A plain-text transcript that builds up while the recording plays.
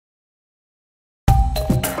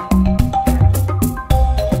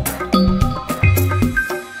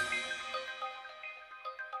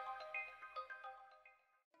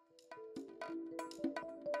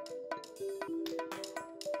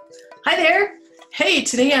Hey,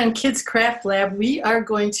 today on Kids Craft Lab, we are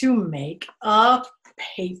going to make a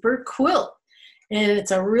paper quilt. And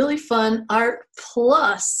it's a really fun art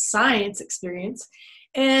plus science experience.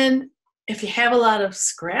 And if you have a lot of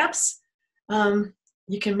scraps,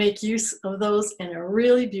 you can make use of those in a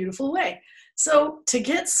really beautiful way. So to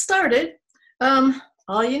get started,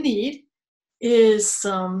 all you need is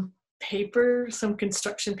some paper, some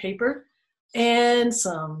construction paper, and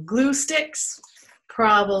some glue sticks,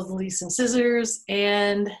 probably some scissors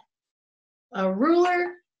and a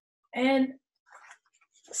ruler and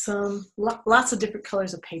lots of different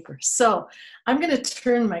colors of paper. So I'm going to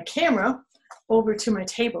turn my camera over to my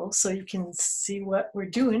table so you can see what we're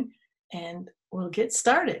doing, and we'll get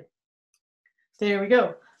started. There we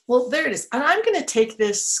go. Well, there it is. And I'm going to take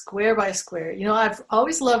this square by square. You know, I've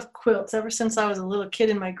always loved quilts ever since I was a little kid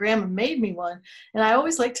and my grandma made me one, and I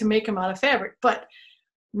always like to make them out of fabric. But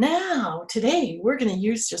now, today, we're going to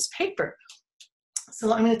use just paper.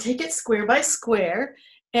 So I'm going to take it square by square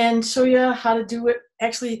and show you how to do it.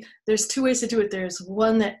 Actually, there's two ways to do it. There's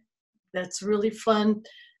one that's really fun,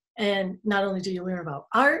 and not only do you learn about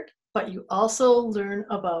art, but you also learn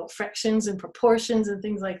about fractions and proportions and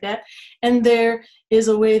things like that. And there is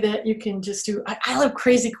a way that you can just do, I love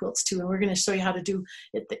crazy quilts too, and we're going to show you how to do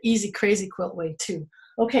it the easy crazy quilt way too.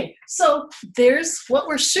 Okay, so there's what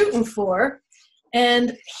we're shooting for.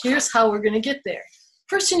 And here's how we're going to get there.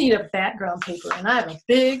 First, you need a background paper, and I have a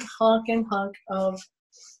big honking hunk of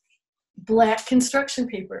black construction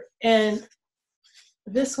paper. And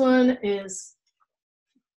this one is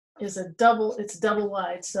it's double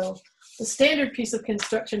wide. So the standard piece of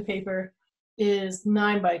construction paper is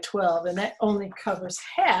 9 by 12, and that only covers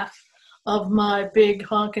half of my big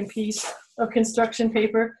honking piece of construction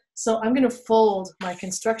paper. So I'm going to fold my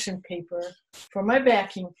construction paper for my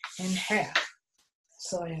backing in half.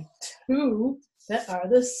 So I have two that are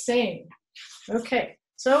the same. Okay,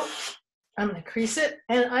 so I'm going to crease it,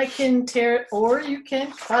 and I can tear it or you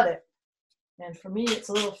can cut it. And for me, it's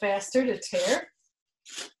a little faster to tear.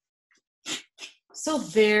 So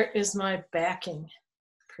there is my backing.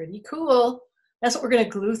 Pretty cool. That's what we're going to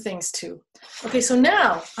glue things to. Okay, so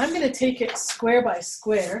now I'm going to take it square by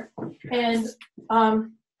square, and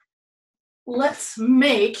let's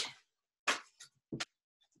make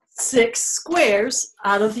 6 squares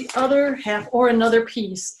out of the other half, or another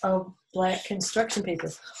piece of black construction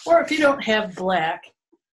paper. Or if you don't have black,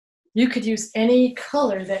 you could use any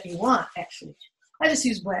color that you want, actually. I just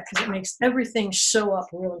use black because it makes everything show up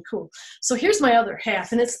really cool. So here's my other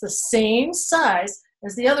half, and it's the same size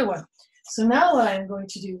as the other one. So now what I'm going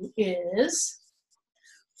to do is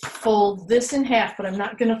fold this in half, but I'm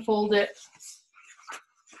not going to fold it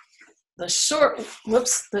the short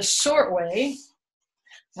way.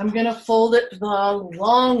 I'm going to fold it the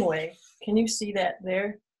long way. Can you see that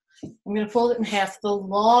there? I'm going to fold it in half the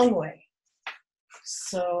long way.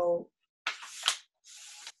 So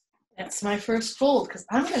that's my first fold, because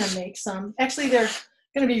I'm going to make some. Actually, they're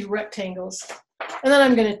going to be rectangles. And then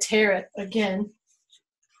I'm going to tear it again,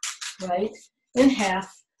 right, in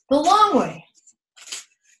half the long way.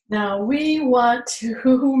 Now we want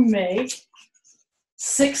to make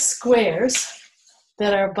 6 squares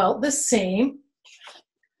that are about the same.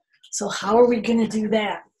 So how are we going to do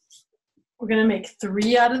that? We're going to make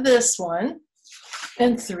 3 out of this one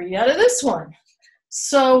and 3 out of this one.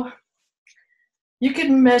 So you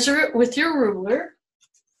can measure it with your ruler,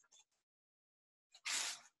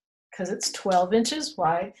 because it's 12 inches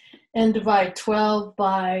wide, and divide 12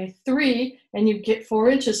 by 3, and you get 4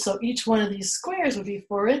 inches. So each one of these squares would be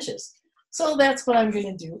 4 inches. So that's what I'm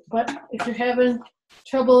going to do. But if you're having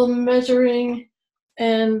trouble measuring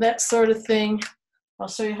and that sort of thing, I'll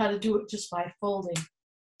show you how to do it just by folding.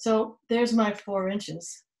 So there's my 4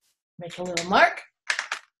 inches. Make a little mark.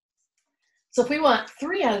 So if we want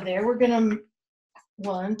 3 out of there, we're going to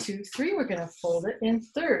 1, 2, 3. We're going to fold it in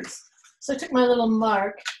thirds. So I took my little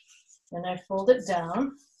mark and I fold it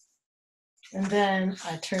down, and then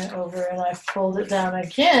I turn it over and I fold it down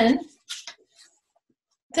again.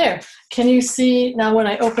 There. Can you see now when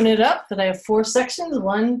I open it up that I have 4 sections?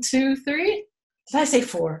 1, 2, 3. Did I say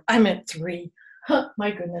 4? I meant 3.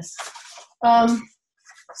 My goodness.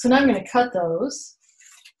 So now I'm going to cut those.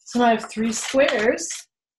 So now I have 3 squares.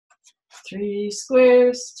 3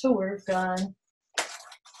 squares to work on.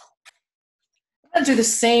 I'm going to do the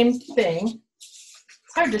same thing.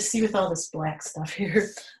 It's hard to see with all this black stuff here.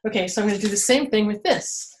 Okay, so I'm going to do the same thing with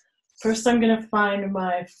this. First I'm going to find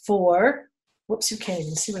my 4. Whoops, you can't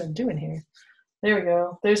even see what I'm doing here. There we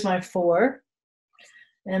go. There's my 4.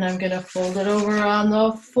 And I'm going to fold it over on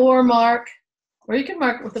the 4 mark. Or you can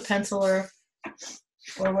mark it with a pencil or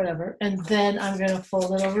whatever. And then I'm going to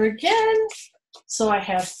fold it over again So I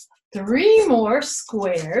have 3 more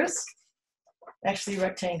squares, actually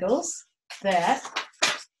rectangles, that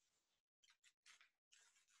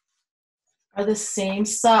are the same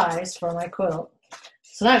size for my quilt.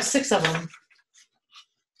 So now I have 6 of them.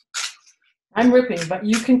 I'm ripping, but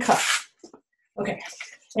you can cut. Okay,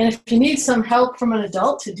 and if you need some help from an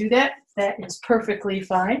adult to do that, that is perfectly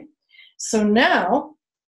fine. So now,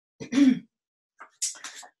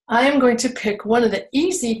 I am going to pick one of the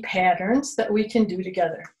easy patterns that we can do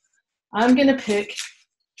together. I'm going to pick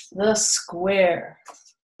the square.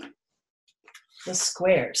 The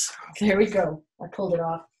squares. There we go. I pulled it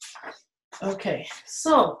off. Okay,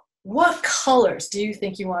 so what colors do you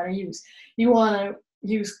think you want to use? You want to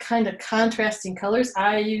use kind of contrasting colors.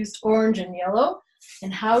 I used orange and yellow.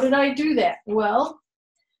 And how did I do that? Well,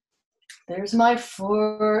 there's my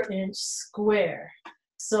 4-inch square.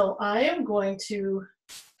 So I am going to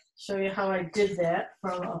show you how I did that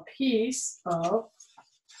from a piece of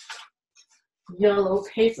yellow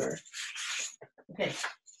paper. Okay,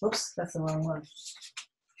 whoops, that's the wrong one.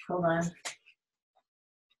 Hold on.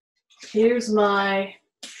 Here's my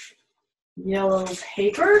yellow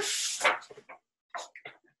paper,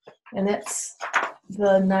 and it's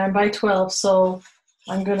the 9 by 12, so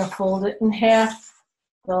I'm going to fold it in half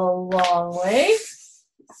the long way.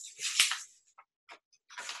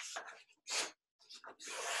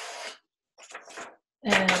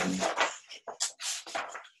 And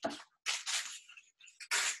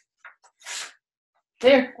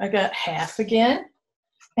there, I got half again.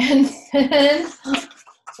 And then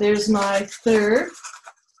there's my third.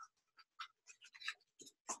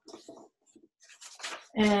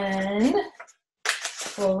 And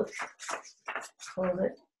fold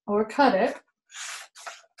it, or cut it.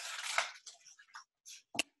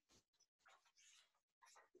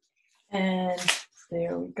 And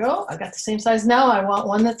there we go. I got the same size. Now I want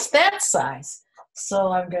one that's that size.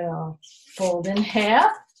 So I'm going to fold in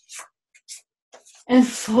half and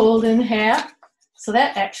fold in half. So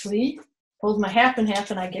that actually folds my half in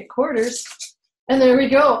half and I get quarters. And there we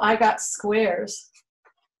go. I got squares.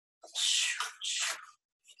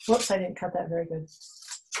 Whoops, I didn't cut that very good.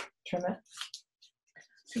 Trim it.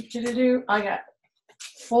 I got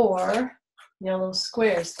 4 yellow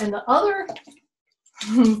squares. And the other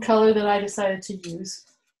color that I decided to use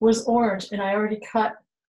was orange. And I already cut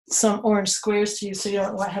some orange squares to use, so you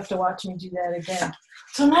don't have to watch me do that again.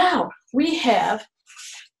 So now we have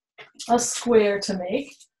a square to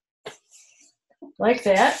make, like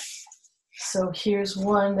that. So here's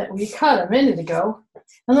one that we cut a minute ago.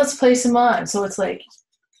 And let's place them on. So it's like,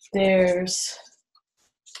 there's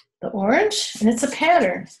the orange, and it's a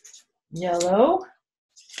pattern. Yellow,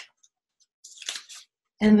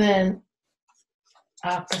 and then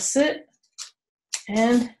opposite,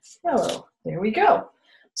 and yellow. There we go.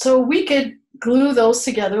 So we could glue those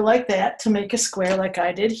together like that to make a square like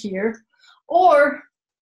I did here. Or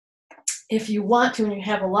if you want to, and you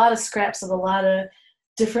have a lot of scraps of a lot of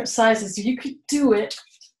different sizes, you could do it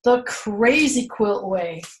the crazy quilt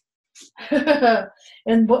way.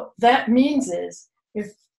 And what that means is,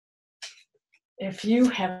 if you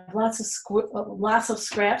have lots of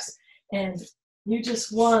scraps and you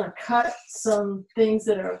just want to cut some things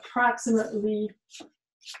that are approximately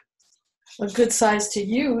a good size to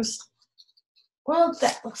use, well,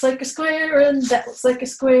 that looks like a square and that looks like a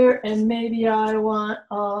square, and maybe I want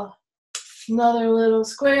another little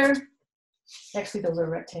square. Actually, those are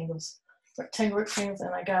rectangles,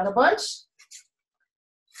 and I got a bunch.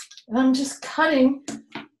 And I'm just cutting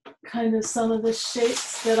kind of some of the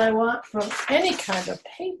shapes that I want from any kind of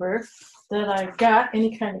paper that I've got,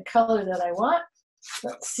 any kind of color that I want.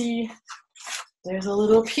 Let's see, there's a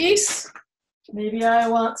little piece. Maybe I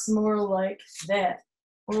want some more like that,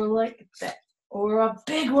 or like that, or a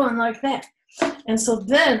big one like that. And so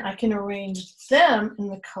then I can arrange them in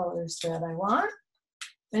the colors that I want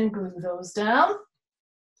and glue those down.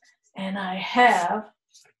 And I have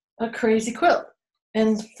a crazy quilt.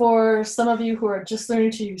 And for some of you who are just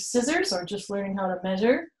learning to use scissors or just learning how to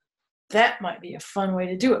measure, that might be a fun way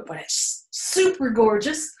to do it, but it's super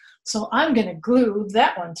gorgeous. So I'm going to glue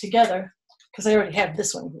that one together because I already have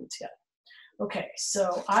this one glued together. Okay,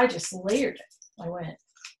 so I just layered it. I went,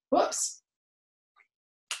 whoops,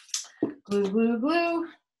 glue, glue, glue.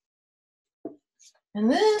 And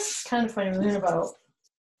this is kind of funny. We learn about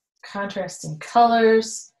contrasting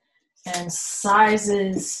colors and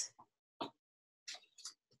sizes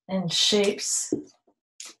and shapes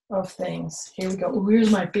of things. Here we go. Ooh,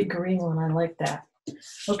 here's my big green one. I like that.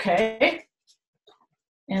 Okay.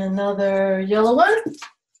 And another yellow one.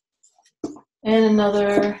 And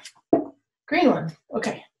another green one.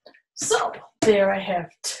 Okay. So there I have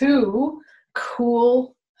 2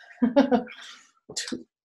 cool,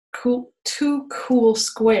 two cool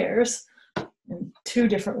squares and two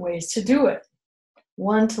different ways to do it.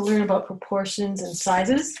 One to learn about proportions and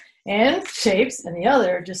sizes and shapes, and the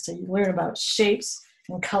other just to learn about shapes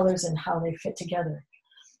and colors and how they fit together.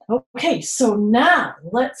 Okay, so now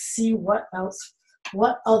let's see what else,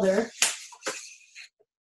 what other.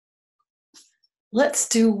 Let's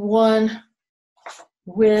do one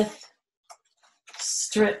with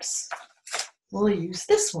strips. We'll use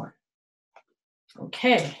this one.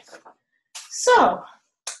 Okay, so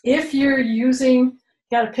if you're using, you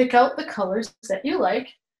got to pick out the colors that you like.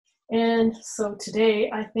 And so today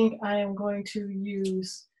I think I am going to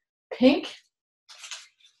use pink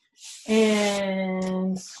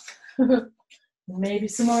and maybe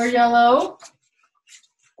some more yellow,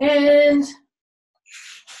 and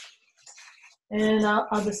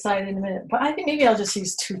I'll decide in a minute. But I think maybe I'll just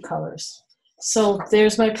use two colors. So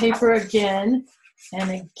there's my paper again, and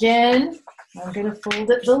again I'm going to fold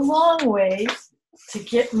it the long way to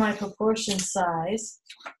get my proportion size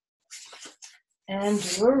and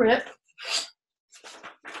do a rip.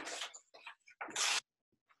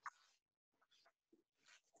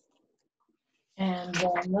 And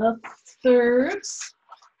then the thirds,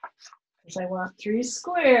 because I want 3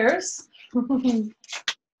 squares that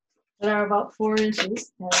are about 4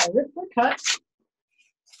 inches. And I rip or cut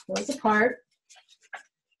those apart.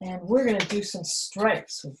 And we're going to do some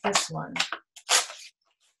stripes with this one.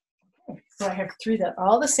 Okay, so I have 3 that are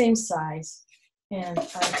all the same size. And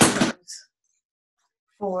I use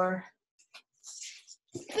for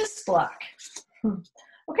this block.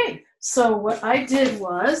 Okay, so what I did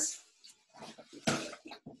was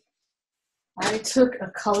I took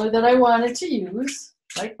a color that I wanted to use,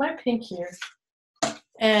 like my pink here,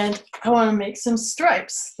 and I want to make some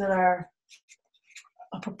stripes that are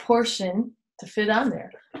a proportion to fit on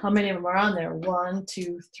there. How many of them are on there? 1,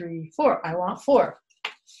 2, 3, 4. I want 4.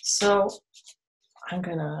 So I'm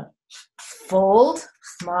going to fold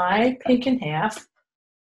my pink in half,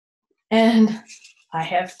 and I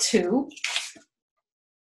have 2.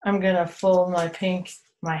 I'm going to fold my pink,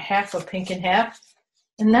 my half of pink in half.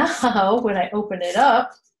 And now when I open it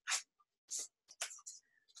up,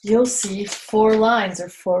 you'll see 4 lines or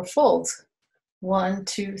 4 folds. 1,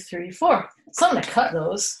 2, 3, 4. So I'm going to cut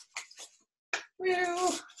those.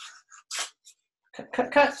 Cut,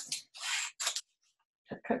 cut, cut.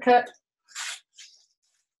 Cut, cut, cut.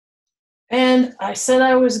 And I said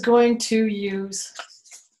I was going to use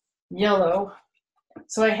yellow.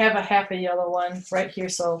 So I have a half a yellow one right here.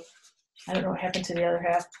 So I don't know what happened to the other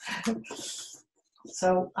half.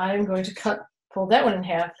 So I'm going to fold that one in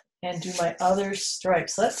half and do my other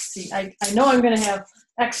stripes. Let's see. I know I'm going to have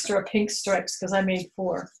extra pink stripes because I made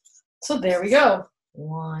 4. So there we go.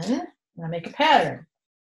 1, and I make a pattern.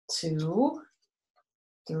 2,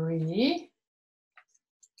 3,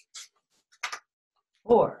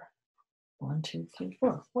 4. 1, 2, 3,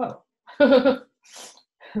 4. Whoa.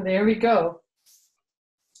 There we go.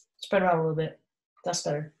 Spread around a little bit. That's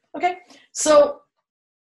better. Okay, so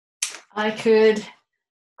I could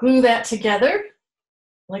glue that together,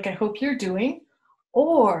 like I hope you're doing,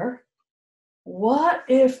 or what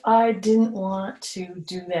if I didn't want to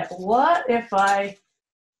do that? What if I'm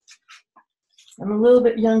a little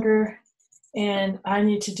bit younger and I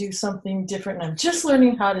need to do something different and I'm just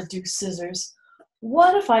learning how to do scissors?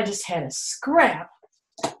 What if I just had a scrap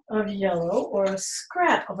of yellow or a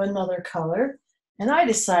scrap of another color, and I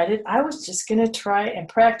decided I was just going to try and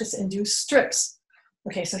practice and do strips?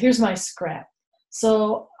 Okay, so here's my scrap.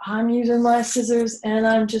 So I'm using my scissors and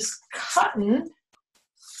I'm just cutting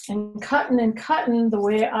and cutting and cutting the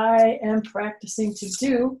way I am practicing to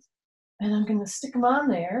do, and I'm going to stick them on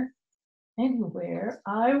there anywhere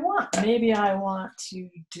I want. Maybe I want to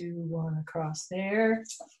do one across there,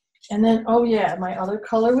 and then, oh yeah, my other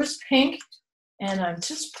color was pink, and I'm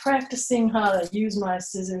just practicing how to use my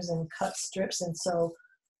scissors and cut strips, and so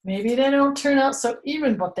maybe they don't turn out so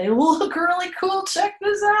even, but they look really cool. Check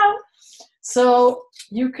this out. So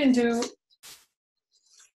you can do,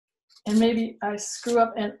 and maybe I screw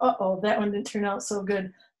up and uh-oh, that one didn't turn out so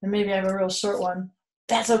good, and maybe I have a real short one.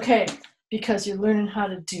 That's okay, because you're learning how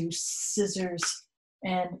to do scissors,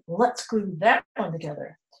 and let's glue that one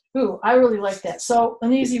together. Ooh, I really like that. So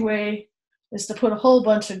an easy way is to put a whole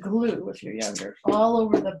bunch of glue, if you're younger, all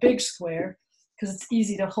over the big square, because it's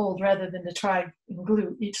easy to hold rather than to try and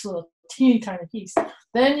glue each little teeny tiny piece.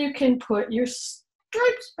 Then you can put your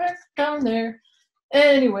stripes back down there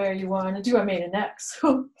anywhere you want to do. I made an X.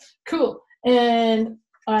 Cool. And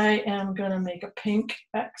I am going to make a pink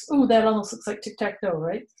X. Ooh, that almost looks like tic-tac-toe,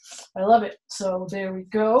 right? I love it. So there we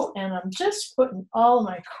go. And I'm just putting all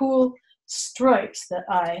my cool stripes that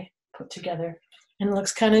I put together. And it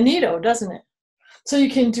looks kind of neato, doesn't it? So you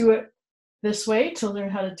can do it this way to learn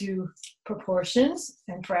how to do proportions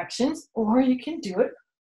and fractions, or you can do it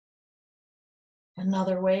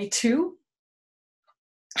another way too.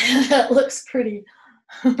 That looks pretty.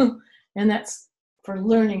 And that's for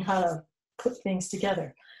learning how to put things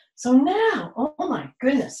together. So now, oh my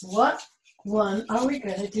goodness, what one are we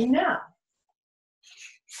going to do now?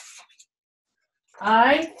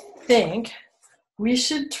 I think we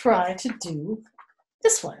should try to do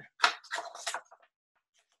this one.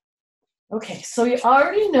 Okay, so you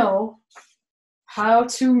already know how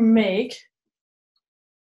to make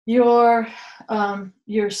your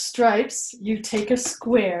stripes. You take a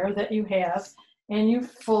square that you have and you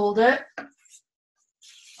fold it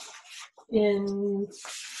in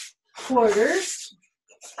quarters.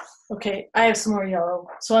 Okay, I have some more yellow,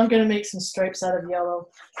 so I'm going to make some stripes out of yellow.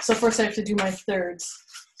 So first I have to do my thirds.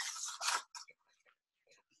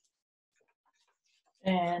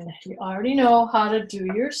 And you already know how to do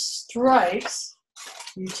your stripes.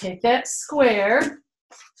 You take that square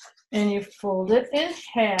and you fold it in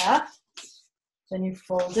half. Then you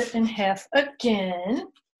fold it in half again.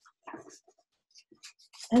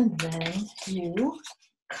 And then you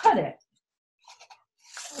cut it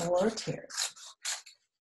or tear it.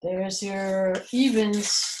 There's your even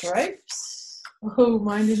stripes. Oh,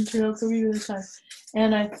 mine didn't turn out so even this time.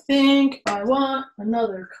 And I think I want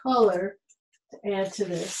another color to add to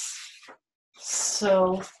this.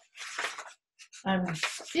 So I'm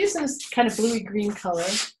using this kind of bluey green color,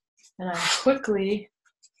 and I'm quickly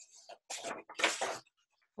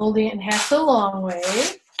folding it in half the long way.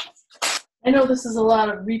 I know this is a lot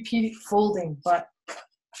of repeat folding, but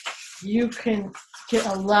you can get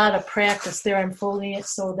a lot of practice there. I'm folding it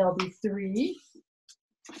so there'll be 3.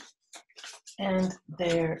 And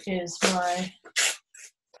there is my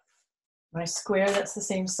square, that's the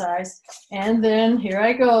same size. And then here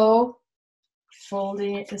I go,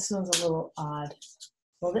 folding it. This one's a little odd.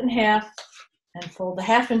 Fold it in half and fold the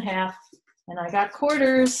half in half. And I got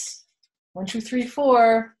quarters, 1, 2, 3,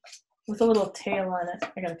 4, with a little tail on it.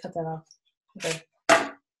 I gotta cut that off. Okay.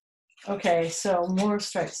 Okay, so more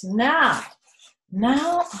stripes. Now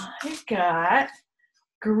I've got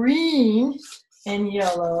green and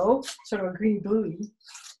yellow, sort of a green bluey,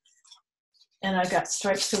 and I've got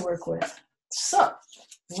stripes to work with. So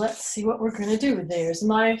let's see what we're gonna do. There's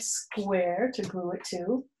my square to glue it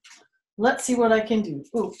to. Let's see what I can do.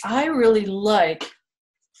 Ooh, I really like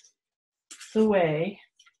the way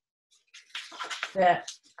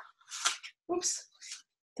that, oops,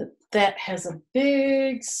 that has a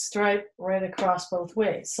big stripe right across both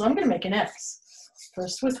ways. So I'm gonna make an X.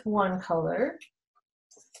 First with one color,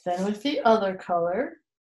 then with the other color.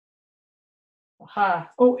 Aha.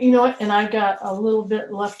 Oh, you know what? And I got a little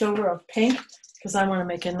bit left over of pink because I want to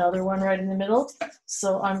make another one right in the middle.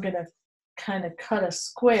 So I'm going to kind of cut a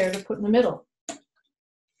square to put in the middle.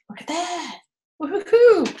 Look at that.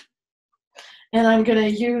 Woohoo! And I'm going to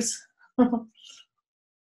use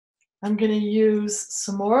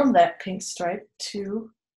some more of that pink stripe to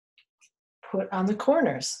put on the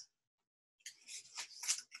corners.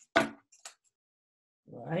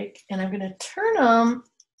 Right, and I'm going to turn them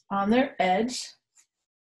on their edge.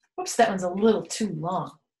 Whoops, that one's a little too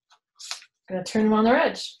long. I'm going to turn them on their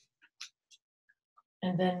edge.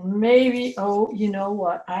 And then maybe, oh, you know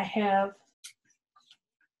what? I have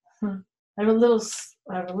a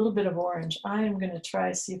little bit of orange. I am going to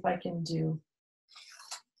try see if I can do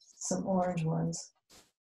some orange ones.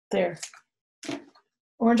 There.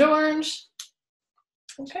 Orange, orange.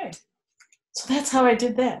 Okay. So that's how I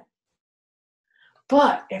did that.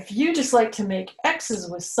 But if you just like to make X's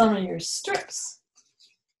with some of your strips,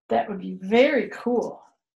 that would be very cool.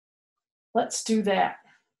 Let's do that.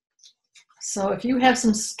 So if you have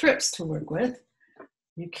some strips to work with,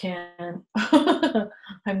 you can,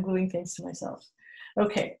 I'm gluing things to myself.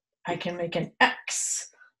 Okay, I can make an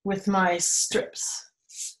X with my strips.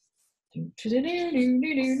 And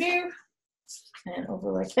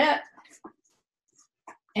over like that.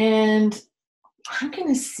 And I'm going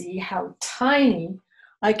to see how tiny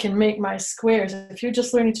I can make my squares. If you're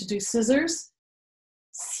just learning to do scissors,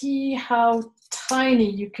 see how tiny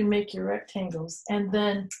you can make your rectangles. And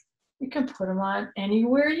then you can put them on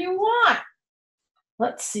anywhere you want.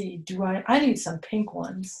 Let's see, I need some pink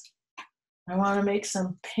ones. I want to make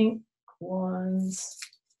some pink ones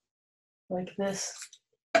like this.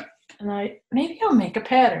 And maybe I'll make a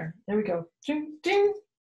pattern. There we go. Ding, ding.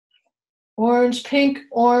 Orange, pink,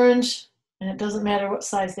 orange. And it doesn't matter what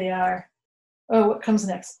size they are. Oh, what comes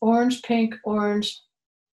next? Orange, pink,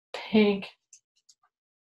 pink.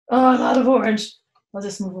 Oh, a lot of orange. I'll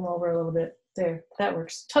just move them over a little bit. There, that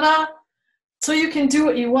works. Ta-da! So you can do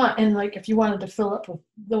what you want. And like if you wanted to fill up with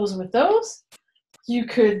those, you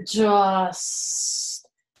could just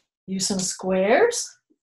use some squares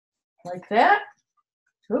like that.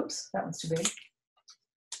 Oops, that one's too big.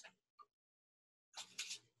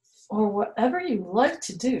 Or whatever you like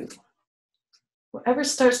to do. Whatever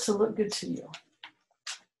starts to look good to you.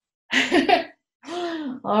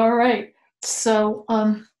 All right, so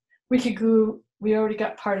we could glue, we already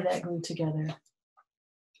got part of that glue together.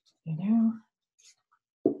 You know?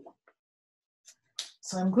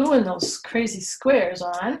 So I'm gluing those crazy squares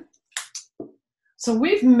on. So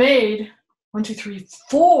we've made 1, 2, 3,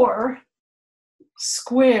 4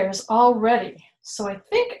 squares already. So I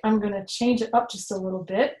think I'm going to change it up just a little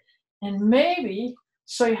bit and maybe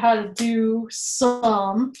show you how to do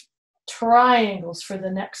some triangles for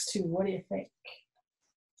the next 2. What do you think?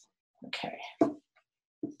 Okay.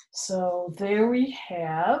 So there we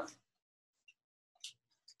have.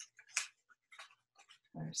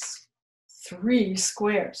 There's 3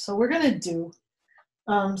 squares. So we're going to do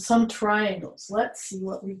some triangles. Let's see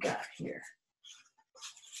what we got here.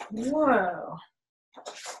 Whoa.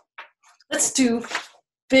 Let's do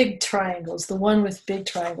big triangles. The one with big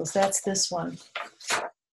triangles. That's this one.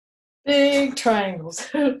 Big triangles.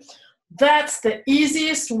 That's the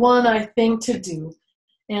easiest one, I think, to do.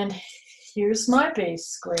 And here's my base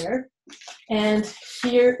square. And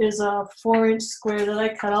here is a 4-inch square that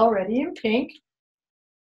I cut already in pink.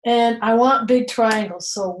 And I want big triangles,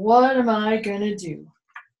 so what am I going to do?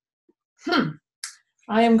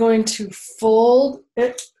 I am going to fold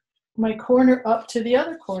my corner up to the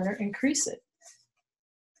other corner and crease it.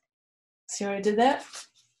 See how I did that?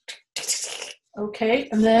 Okay,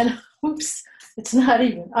 and then, oops, it's not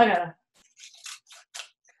even. I gotta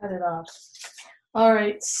cut it off. All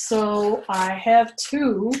right, so I have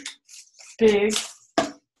 2 big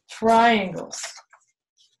triangles.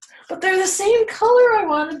 But they're the same color. I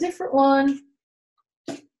want a different one.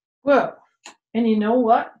 Whoa. And you know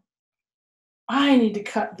what? I need to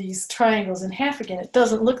cut these triangles in half again. It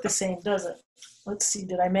doesn't look the same, does it? Let's see.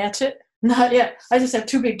 Did I match it? Not yet. I just have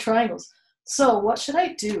 2 big triangles. So what should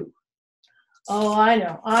I do? Oh, I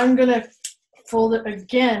know. I'm going to fold it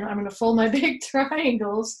again. I'm going to fold my big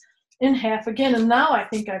triangles in half again. And now I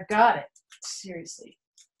think I've got it. Seriously.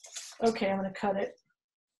 Okay, I'm going to cut it.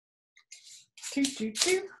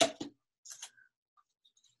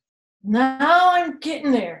 Now I'm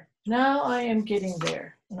getting there. Now I am getting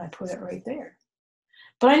there. And I put it right there.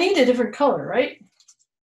 But I need a different color, right?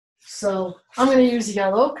 So I'm going to use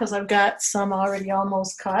yellow because I've got some already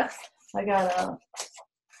almost cut. I got a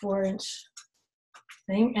 4-inch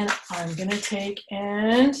thing. And I'm going to take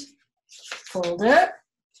and fold it.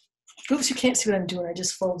 Oops, you can't see what I'm doing. I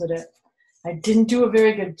just folded it. I didn't do a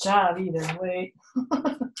very good job either. Wait.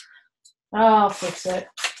 I'll fix it.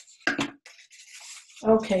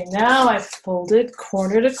 Okay, now I've folded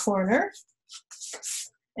corner to corner.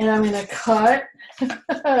 And I'm going to cut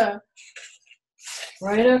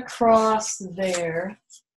right across there.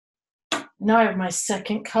 Now I have my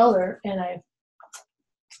second color,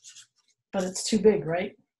 but it's too big,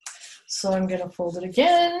 right? So I'm going to fold it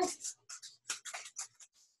again.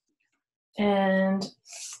 And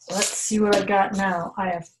let's see what I got now. I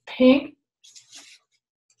have pink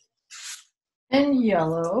and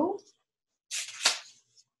yellow.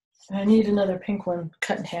 I need another pink one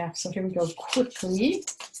cut in half, so here we go quickly.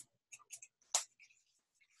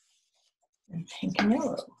 And pink and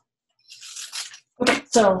yellow. Okay,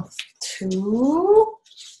 so 2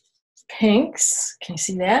 pinks, can you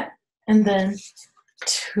see that? And then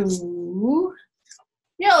 2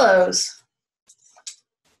 yellows.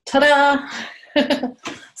 Ta-da!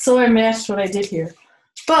 So I matched what I did here.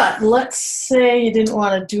 But let's say you didn't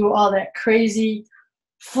want to do all that crazy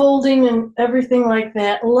folding and everything like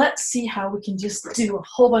that. Let's see how we can just do a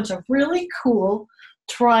whole bunch of really cool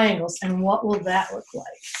triangles. And what will that look like?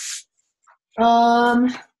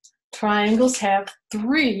 Triangles have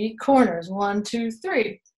 3 corners. 1, 2,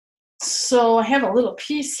 3. So I have a little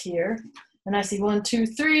piece here, and I see 1, 2,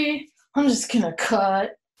 3. I'm just gonna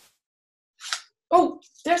cut. Oh,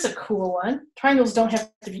 there's a cool one. Triangles don't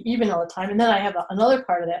have to be even all the time. And then I have another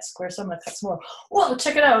part of that square, so I'm gonna cut some more. Whoa,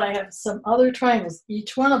 check it out. I have some other triangles.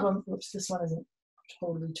 Each one of them, oops, this one isn't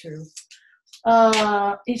totally true.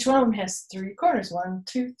 Each one of them has 3 corners. 1,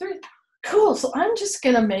 2, 3. Cool, so I'm just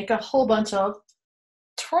gonna make a whole bunch of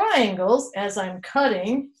triangles as I'm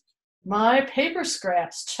cutting my paper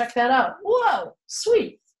scraps. Check that out. Whoa,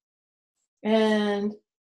 sweet. And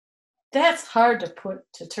that's hard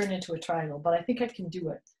to turn into a triangle, but I think I can do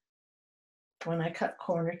it when I cut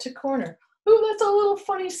corner to corner. Ooh, that's a little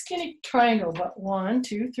funny skinny triangle, but 1,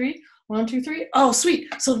 2, 3, 1, 2, 3. Oh, sweet.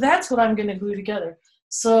 So that's what I'm going to glue together.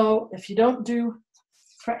 So if you don't do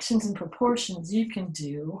fractions and proportions, you can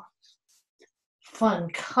do fun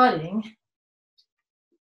cutting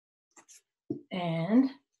and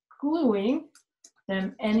gluing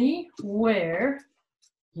them anywhere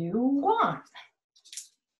you want.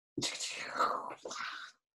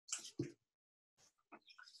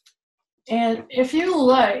 And if you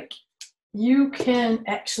like, you can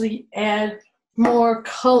actually add more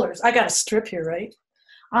colors. I got a strip here, right?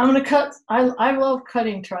 I'm gonna cut, I love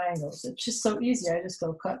cutting triangles. It's just so easy. I just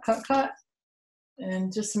go cut, cut, cut,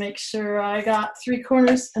 and just make sure I got 3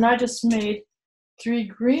 corners, and I just made 3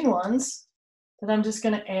 green ones that I'm just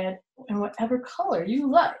gonna add in whatever color you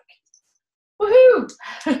like.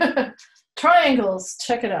 Woohoo! Triangles,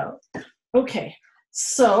 check it out. Okay,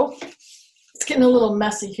 so it's getting a little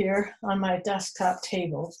messy here on my desktop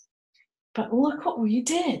table, but look what we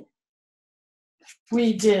did.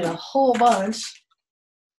 We did a whole bunch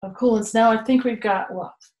of cool ones. Now I think we've got,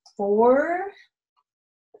 what, 4?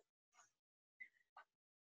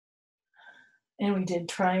 And we did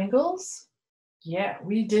triangles. Yeah,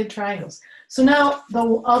 we did triangles. So now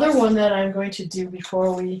the other one that I'm going to do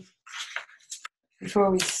before we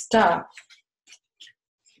stop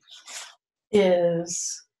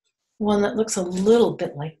is one that looks a little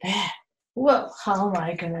bit like that. Well, how am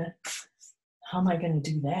I gonna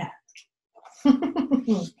do that?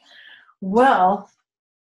 Well,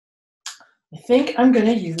 I think I'm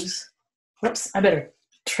gonna use, whoops, I better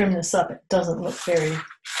trim this up. It doesn't look very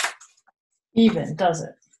even, does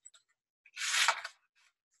it?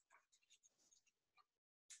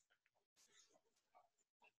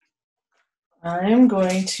 I'm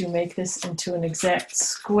going to make this into an exact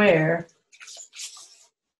square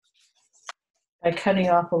by cutting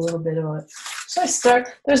off a little bit of it. So I start,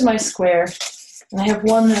 there's my square, and I have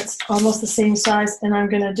one that's almost the same size, and I'm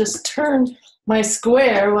gonna just turn my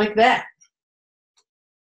square like that.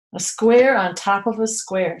 A square on top of a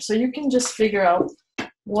square. So you can just figure out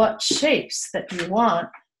what shapes that you want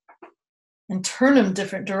and turn them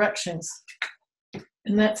different directions.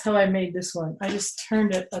 And that's how I made this one. I just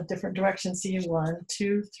turned it a different direction. See, 1,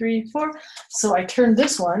 2, 3, 4. So I turned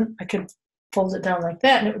this one. I could fold it down like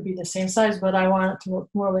that and it would be the same size, but I want it to look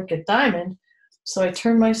more like a diamond. So I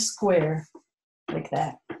turned my square like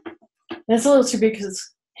that. And it's a little too big because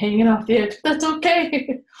it's hanging off the edge. That's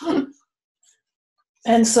okay.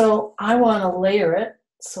 And so I want to layer it.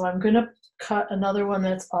 So I'm going to cut another one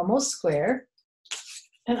that's almost square.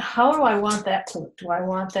 And how do I want that to look? Do I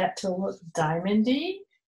want that to look diamondy?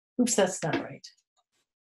 Oops, that's not right.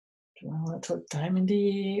 Do I want it to look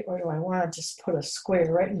diamondy, or do I want to just put a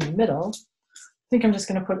square right in the middle? I think I'm just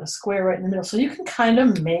going to put a square right in the middle. So you can kind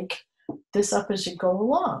of make this up as you go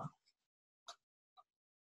along.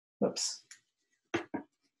 Whoops.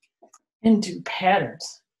 And do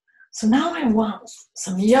patterns. So now I want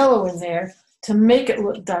some yellow in there to make it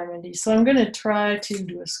look diamondy. So I'm going to try to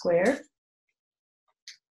do a square.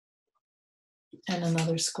 And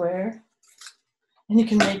another square, and you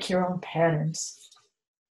can make your own patterns.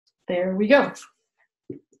 There we go.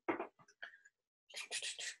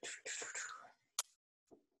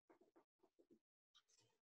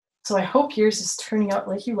 So I hope yours is turning out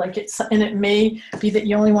like you like it, and it may be that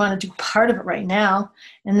you only want to do part of it right now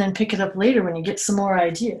and then pick it up later when you get some more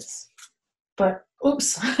ideas. But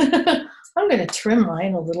oops, I'm going to trim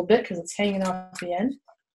mine a little bit because it's hanging off the end,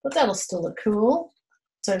 but that'll still look cool.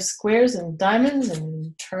 So I have squares and diamonds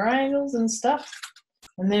and triangles and stuff.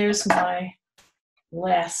 And there's my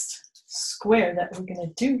last square that we're going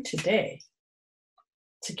to do today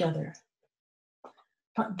together.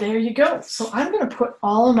 But there you go. So I'm going to put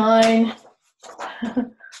all of mine,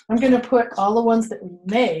 I'm going to put all the ones that we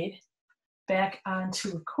made back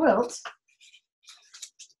onto a quilt,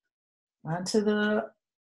 onto the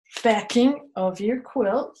backing of your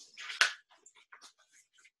quilt.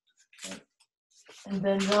 And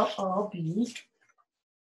then they'll all be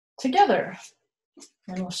together.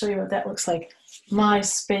 And I'll show you what that looks like. My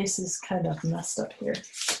space is kind of messed up here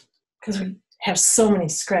because we have so many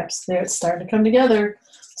scraps there. It's starting to come together.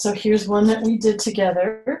 So here's one that we did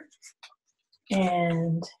together.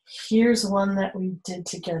 And here's one that we did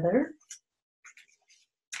together.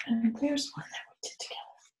 And there's one that we did together.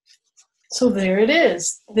 So there it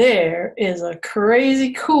is. There is a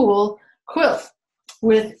crazy cool quilt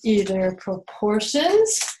with either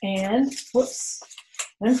proportions and, whoops,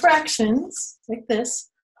 and fractions like this,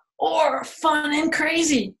 or fun and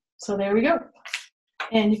crazy. So there we go.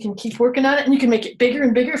 And you can keep working on it, and you can make it bigger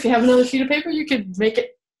and bigger. If you have another sheet of paper, you could make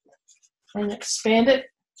it and expand it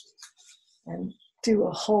and do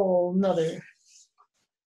a whole nother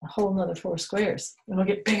 4 squares. It'll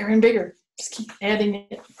get bigger and bigger. Just keep adding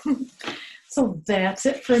it. So that's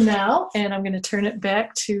it for now, and I'm going to turn it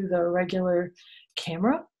back to the regular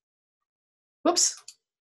camera. Whoops.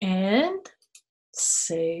 And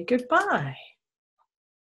say goodbye.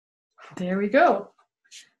 There we go.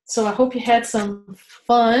 So I hope you had some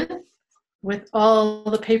fun with all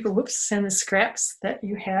the paper whoops and the scraps that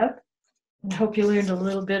you have. And I hope you learned a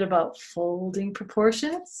little bit about folding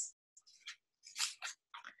proportions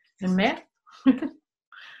and math.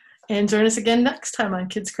 And join us again next time on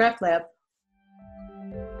Kids Craft Lab.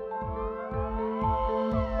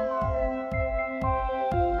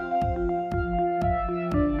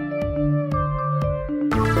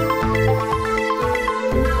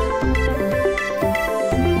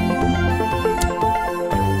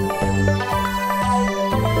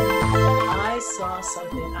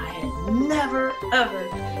 Something I had never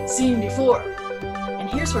ever seen before. And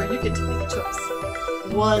here's where you get to make a choice.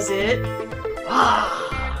 Was it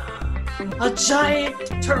a giant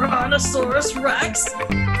Tyrannosaurus Rex?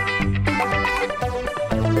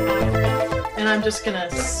 And I'm just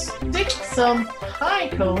gonna stick some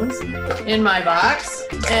pine cones in my box,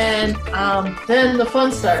 and then the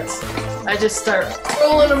fun starts. I just start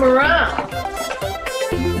rolling them around.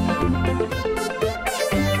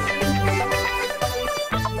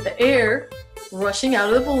 Air rushing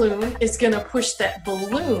out of the balloon is going to push that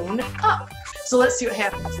balloon up. So let's see what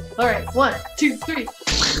happens. All right, 1, 2, 3.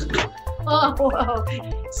 Oh, wow.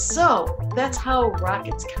 So that's how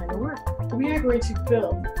rockets kind of work. We are going to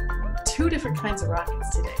build 2 different kinds of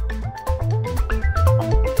rockets today.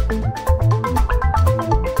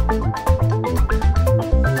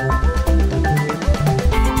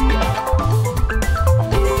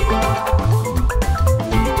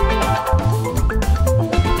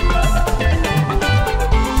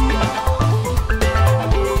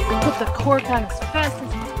 Cork on as fast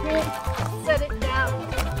as